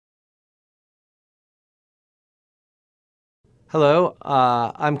Hello,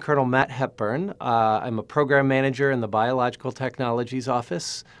 I'm Colonel Matt Hepburn. I'm a program manager in the Biological Technologies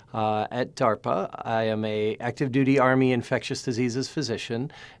Office at DARPA. I am an active duty Army infectious diseases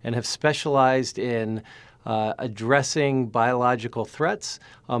physician and have specialized in addressing biological threats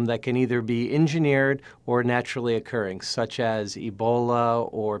that can either be engineered or naturally occurring, such as Ebola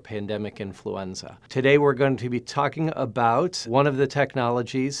or pandemic influenza. Today we're going to be talking about one of the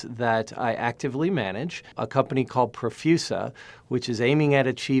technologies that I actively manage, a company called Profusa, which is aiming at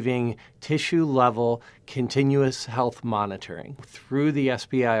achieving tissue-level continuous health monitoring. Through the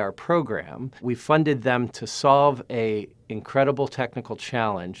SBIR program, we funded them to solve an incredible technical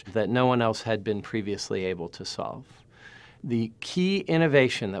challenge that no one else had been previously able to solve. The key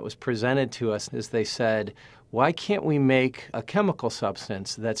innovation that was presented to us is they said, why can't we make a chemical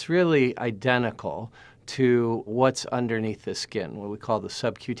substance that's really identical to what's underneath the skin, what we call the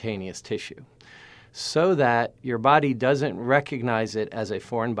subcutaneous tissue, so that your body doesn't recognize it as a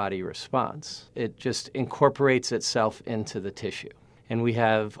foreign body response. It just incorporates itself into the tissue. And we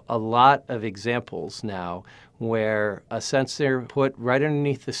have a lot of examples now where a sensor put right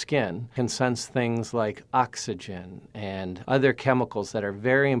underneath the skin can sense things like oxygen and other chemicals that are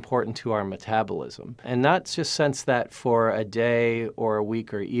very important to our metabolism. And not just sense that for a day or a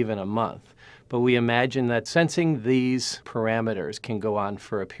week or even a month, but we imagine that sensing these parameters can go on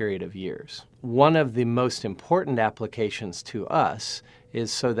for a period of years. One of the most important applications to us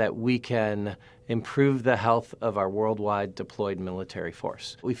is so that we can improve the health of our worldwide deployed military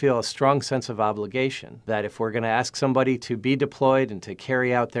force. We feel a strong sense of obligation that if we're going to ask somebody to be deployed and to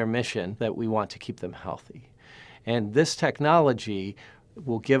carry out their mission, that we want to keep them healthy. And this technology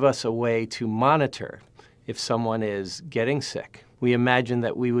will give us a way to monitor if someone is getting sick. We imagine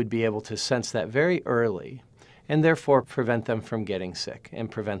that we would be able to sense that very early and therefore prevent them from getting sick and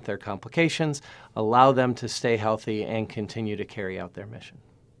prevent their complications, allow them to stay healthy and continue to carry out their mission.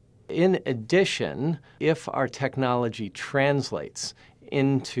 In addition, if our technology translates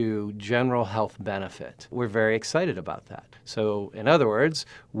into general health benefit, we're very excited about that. So in other words,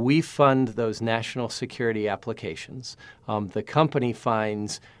 we fund those national security applications. The company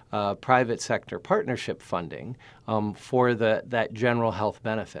finds private sector partnership funding for that general health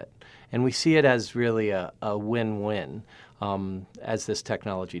benefit. And we see it as really a win-win as this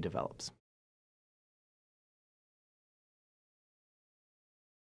technology develops.